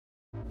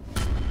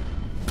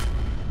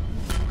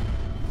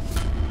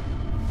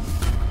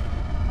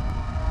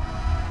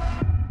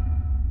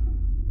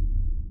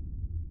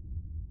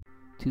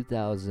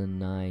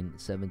2009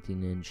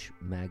 17-inch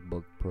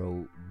MacBook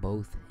Pro,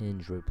 both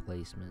hinge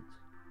replacements.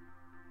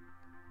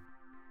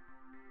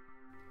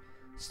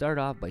 Start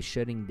off by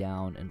shutting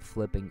down and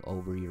flipping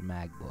over your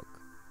MacBook.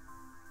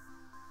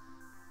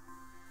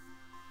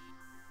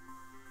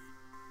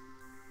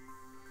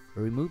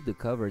 Remove the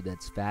cover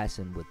that's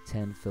fastened with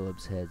 10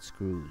 Phillips head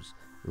screws.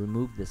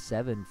 Remove the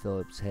 7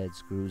 Phillips head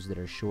screws that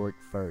are short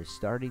first,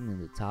 starting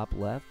in the top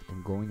left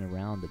and going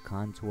around the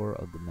contour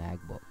of the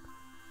MacBook.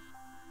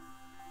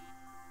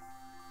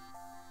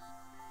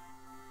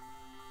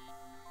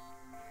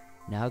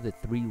 Now the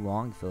 3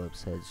 long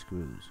Phillips head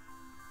screws.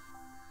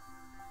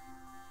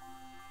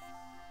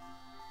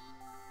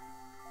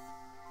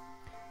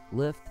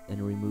 Lift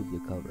and remove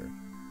the cover.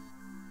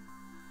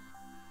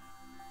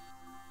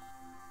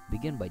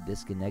 Begin by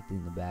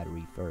disconnecting the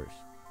battery first.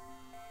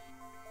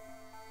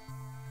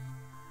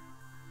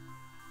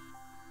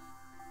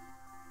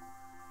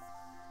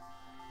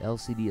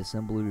 LCD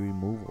assembly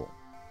removal.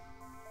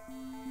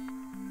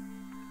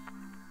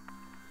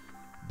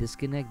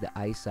 Disconnect the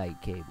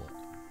ISIGHT cable.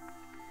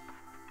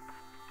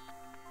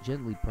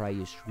 Gently pry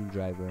your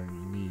screwdriver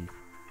underneath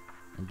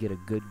and get a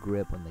good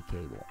grip on the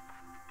cable.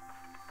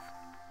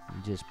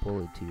 And just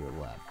pull it to your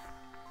left.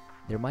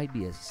 There might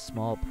be a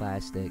small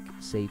plastic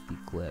safety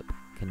clip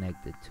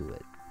connected to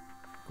it.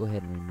 Go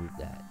ahead and remove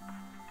that.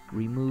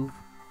 Remove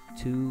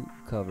 2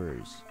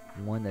 covers,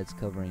 one that's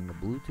covering the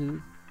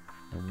Bluetooth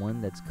and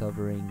one that's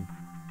covering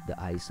the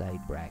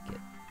ISIGHT bracket.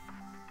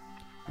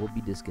 We'll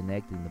be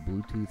disconnecting the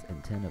Bluetooth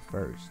antenna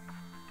first.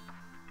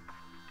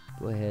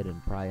 Go ahead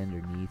and pry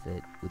underneath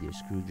it with your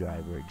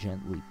screwdriver,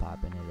 gently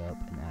popping it up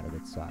and out of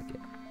its socket.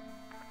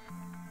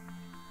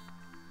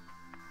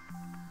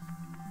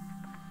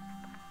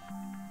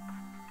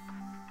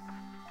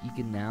 You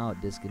can now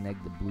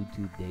disconnect the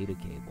Bluetooth data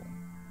cable.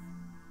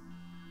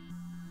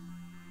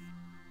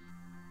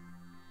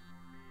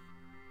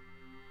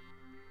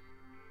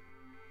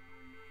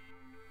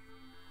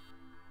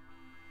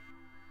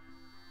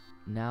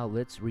 Now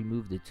let's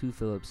remove the 2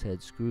 Phillips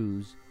head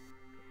screws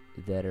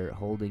that are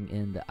holding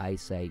in the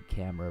ISIGHT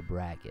camera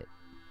bracket.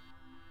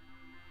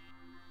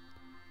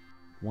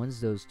 Once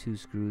those 2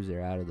 screws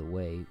are out of the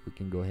way, we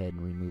can go ahead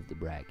and remove the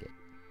bracket.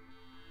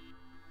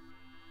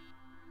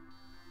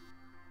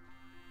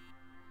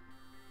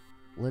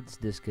 Let's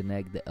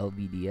disconnect the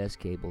LVDS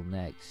cable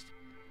next.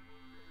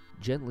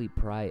 Gently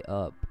pry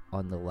up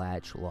on the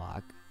latch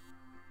lock.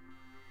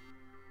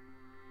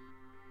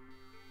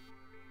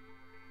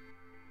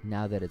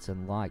 Now that it's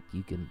unlocked,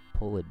 you can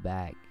pull it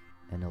back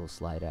and it'll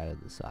slide out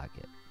of the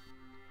socket.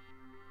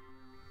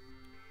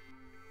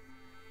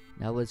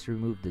 Now let's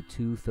remove the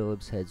 2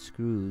 Phillips head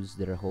screws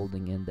that are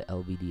holding in the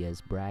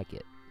LVDS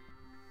bracket.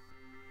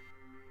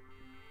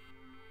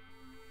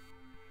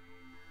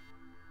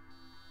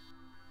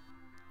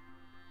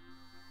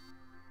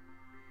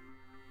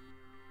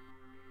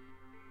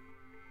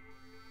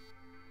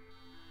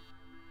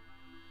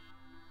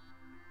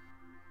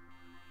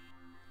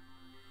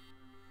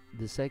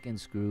 The second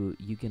screw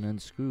you can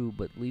unscrew,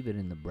 but leave it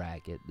in the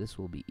bracket. This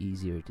will be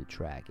easier to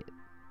track it.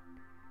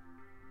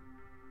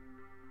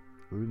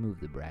 Remove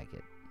the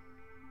bracket.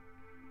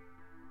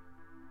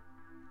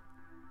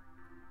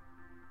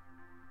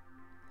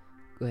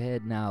 Go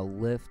ahead now,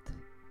 lift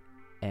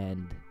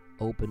and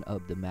open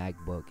up the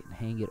MacBook and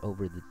hang it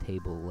over the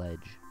table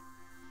ledge.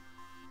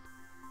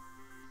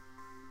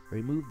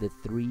 Remove the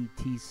 3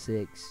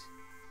 T6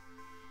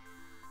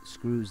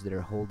 screws that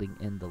are holding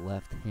in the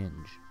left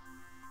hinge.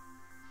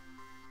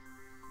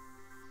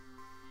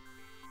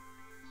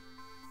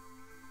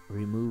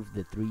 Remove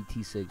the 3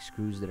 T6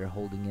 screws that are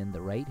holding in the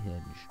right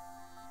hinge.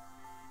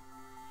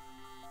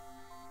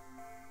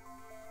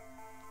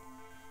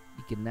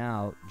 You can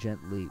now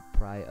gently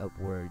pry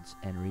upwards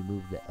and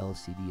remove the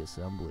LCD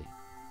assembly.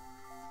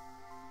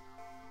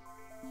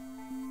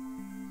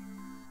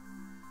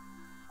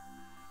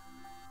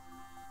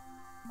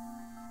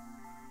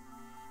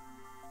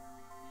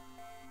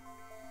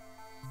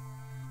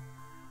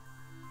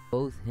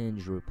 Both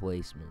hinge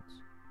replacements.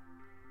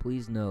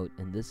 Please note,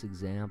 in this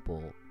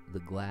example, the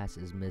glass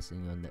is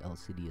missing on the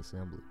LCD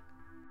assembly.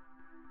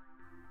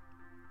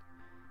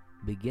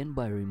 Begin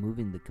by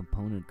removing the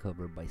component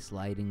cover by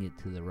sliding it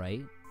to the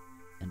right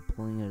and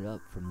pulling it up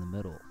from the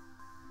middle.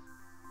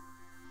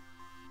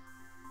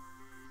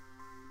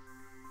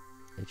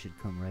 It should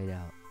come right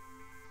out.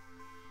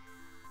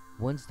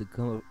 Once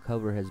the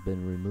cover has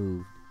been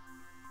removed,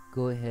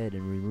 go ahead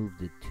and remove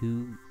the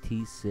 2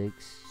 T6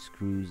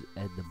 screws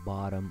at the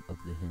bottom of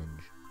the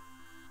hinge.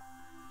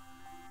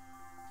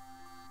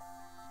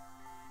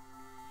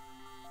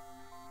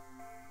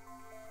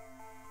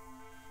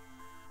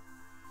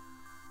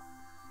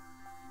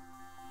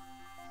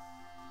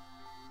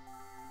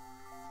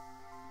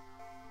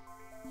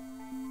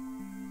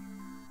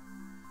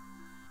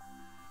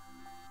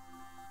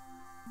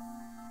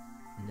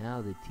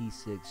 Now the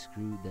T6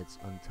 screw that's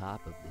on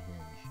top of the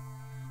hinge.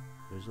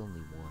 There's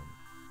only one.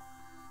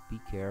 Be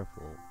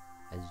careful,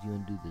 as you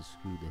undo the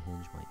screw the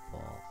hinge might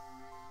fall.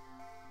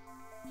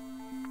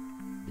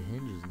 The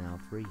hinge is now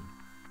free.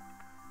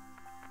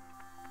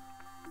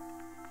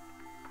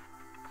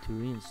 To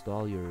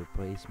reinstall your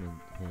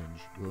replacement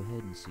hinge, go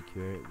ahead and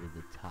secure it with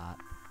the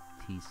top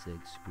T6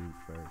 screw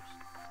first.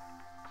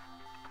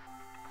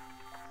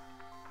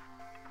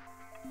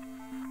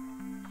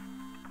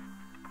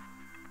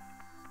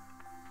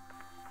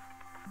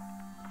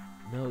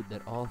 Note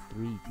that all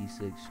three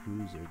T6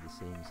 screws are the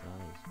same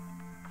size.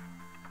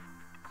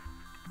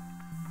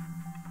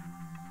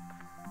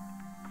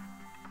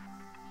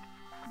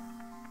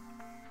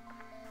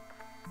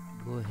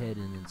 Go ahead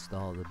and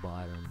install the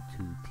bottom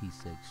two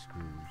T6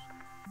 screws.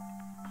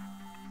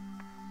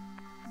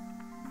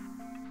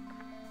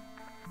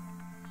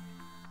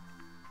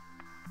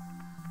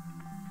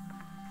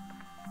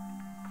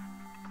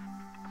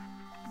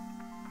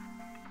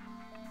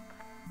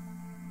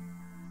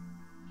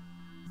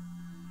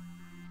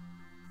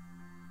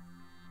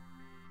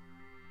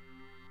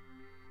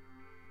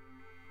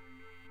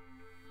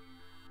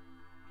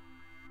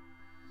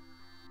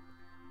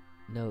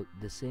 Note,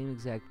 the same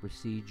exact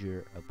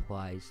procedure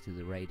applies to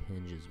the right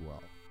hinge as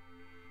well.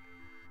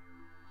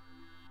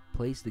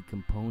 Place the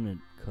component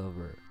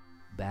cover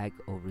back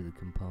over the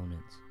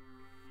components.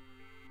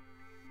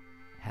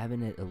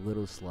 Having it a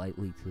little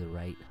slightly to the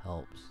right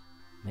helps.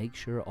 Make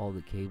sure all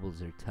the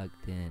cables are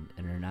tucked in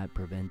and are not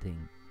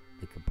preventing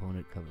the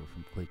component cover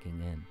from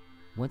clicking in.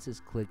 Once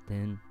it's clicked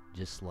in,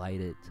 just slide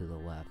it to the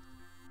left.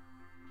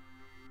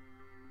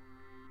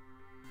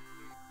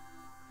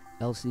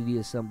 LCD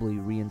assembly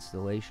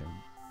reinstallation.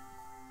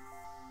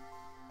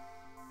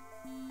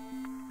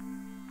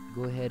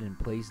 Go ahead and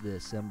place the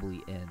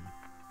assembly in.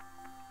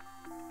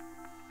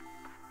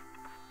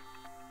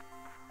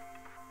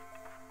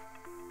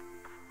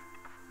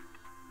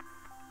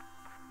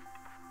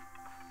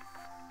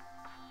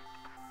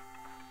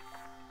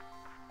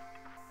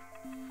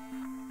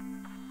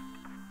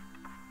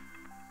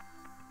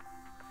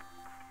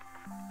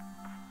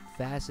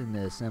 Fasten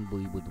the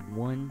assembly with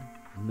one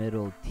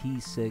middle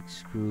T6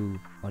 screw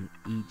on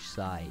each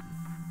side.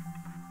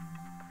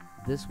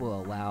 This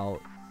will allow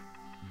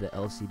the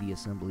LCD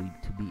assembly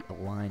to be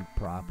aligned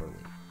properly.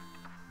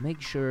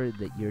 Make sure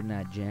that you're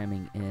not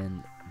jamming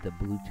in the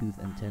Bluetooth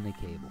antenna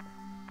cable.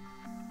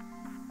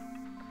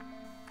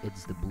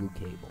 It's the blue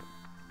cable.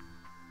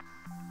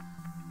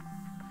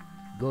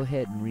 Go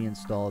ahead and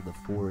reinstall the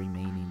 4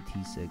 remaining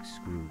T6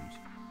 screws.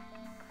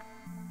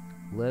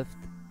 Lift,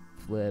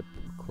 flip,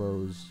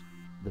 close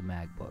the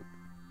MacBook.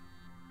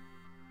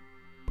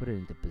 Put it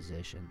into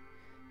position.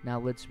 Now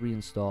let's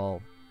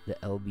reinstall the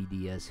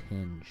LVDS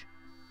hinge.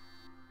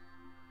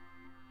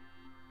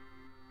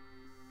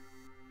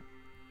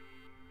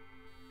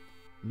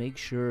 Make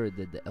sure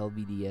that the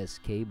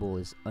LVDS cable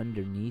is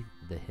underneath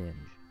the hinge.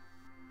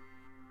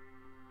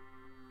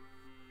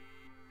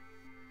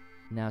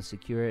 Now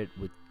secure it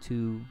with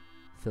 2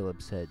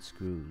 Phillips head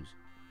screws.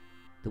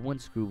 The one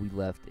screw we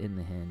left in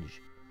the hinge,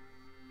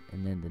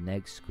 and then the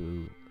next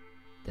screw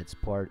that's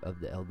part of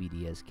the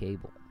LVDS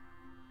cable.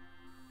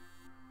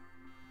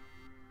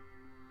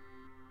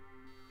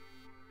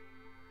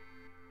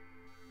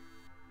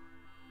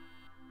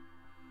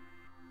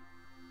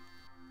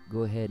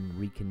 Go ahead and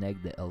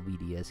reconnect the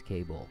LVDS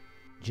cable,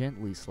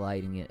 gently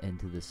sliding it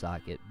into the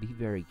socket. Be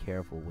very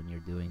careful when you're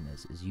doing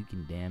this, as you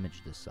can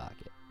damage the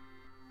socket.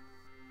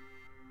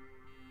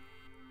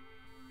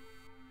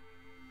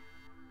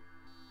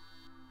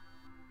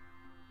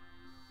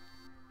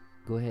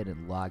 Go ahead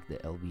and lock the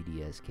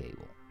LVDS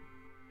cable.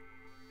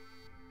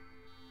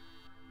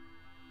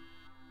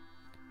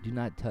 Do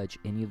not touch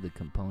any of the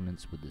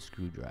components with the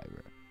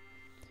screwdriver.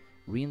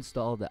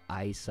 Reinstall the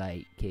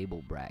ISIGHT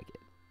cable bracket.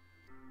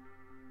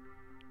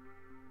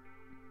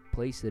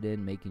 Place it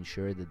in, making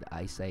sure that the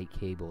ISIGHT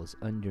cable is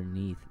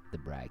underneath the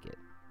bracket.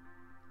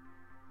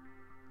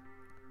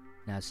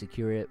 Now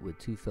secure it with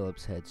 2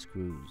 Phillips head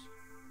screws.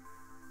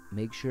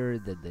 Make sure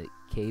that the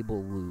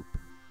cable loop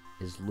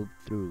is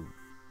looped through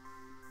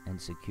and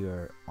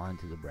secure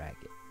onto the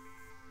bracket.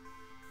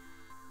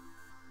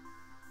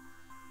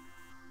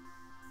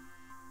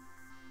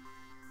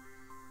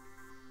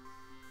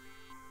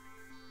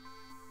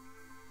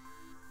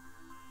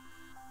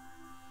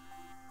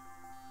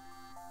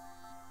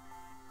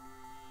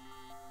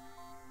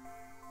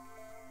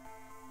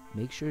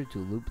 Make sure to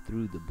loop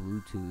through the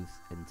Bluetooth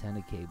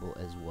antenna cable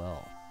as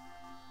well.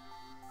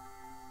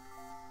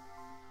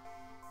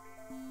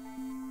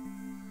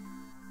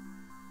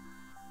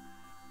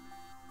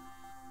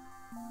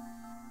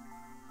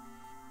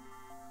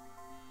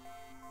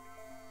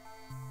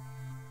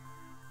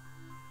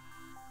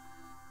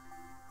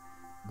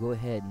 Go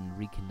ahead and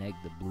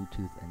reconnect the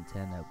Bluetooth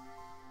antenna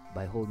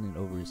by holding it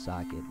over the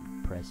socket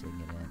and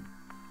pressing it in.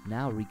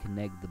 Now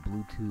reconnect the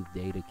Bluetooth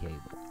data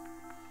cable.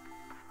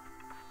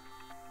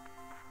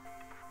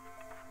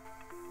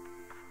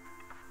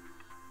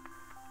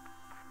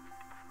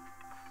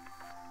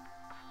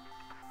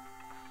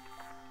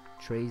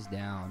 Trace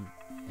down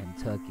and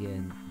tuck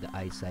in the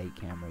ISIGHT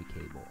camera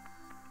cable.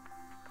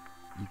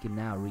 You can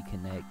now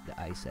reconnect the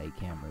ISIGHT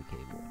camera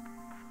cable.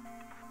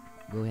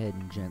 Go ahead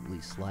and gently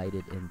slide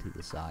it into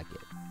the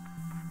socket.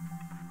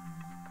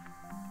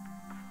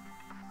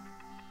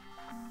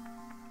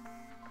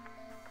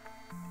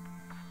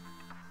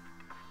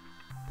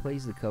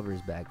 Place the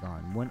covers back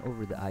on, one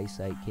over the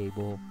ISIGHT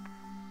cable,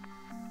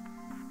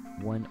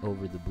 one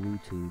over the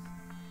Bluetooth,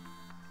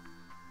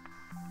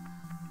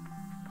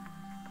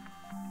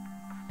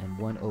 and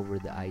one over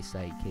the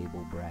ISIGHT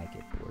cable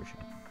bracket portion.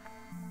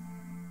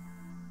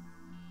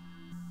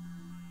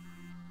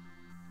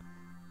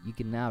 You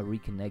can now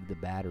reconnect the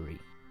battery.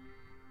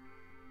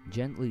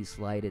 Gently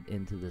slide it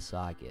into the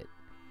socket.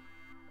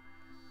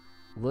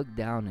 Look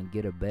down and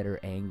get a better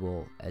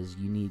angle, as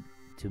you need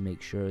to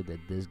make sure that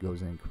this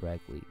goes in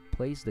correctly.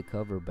 Place the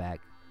cover back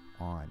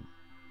on.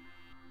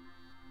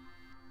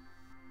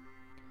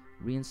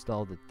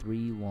 Reinstall the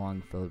 3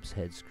 long Phillips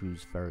head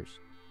screws first.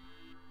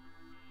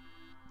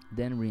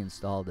 Then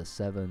reinstall the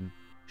 7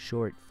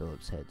 short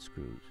Phillips head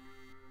screws.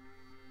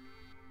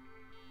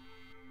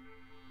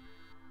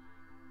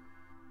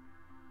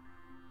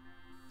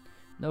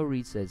 No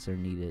resets are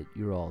needed,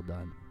 you're all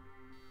done.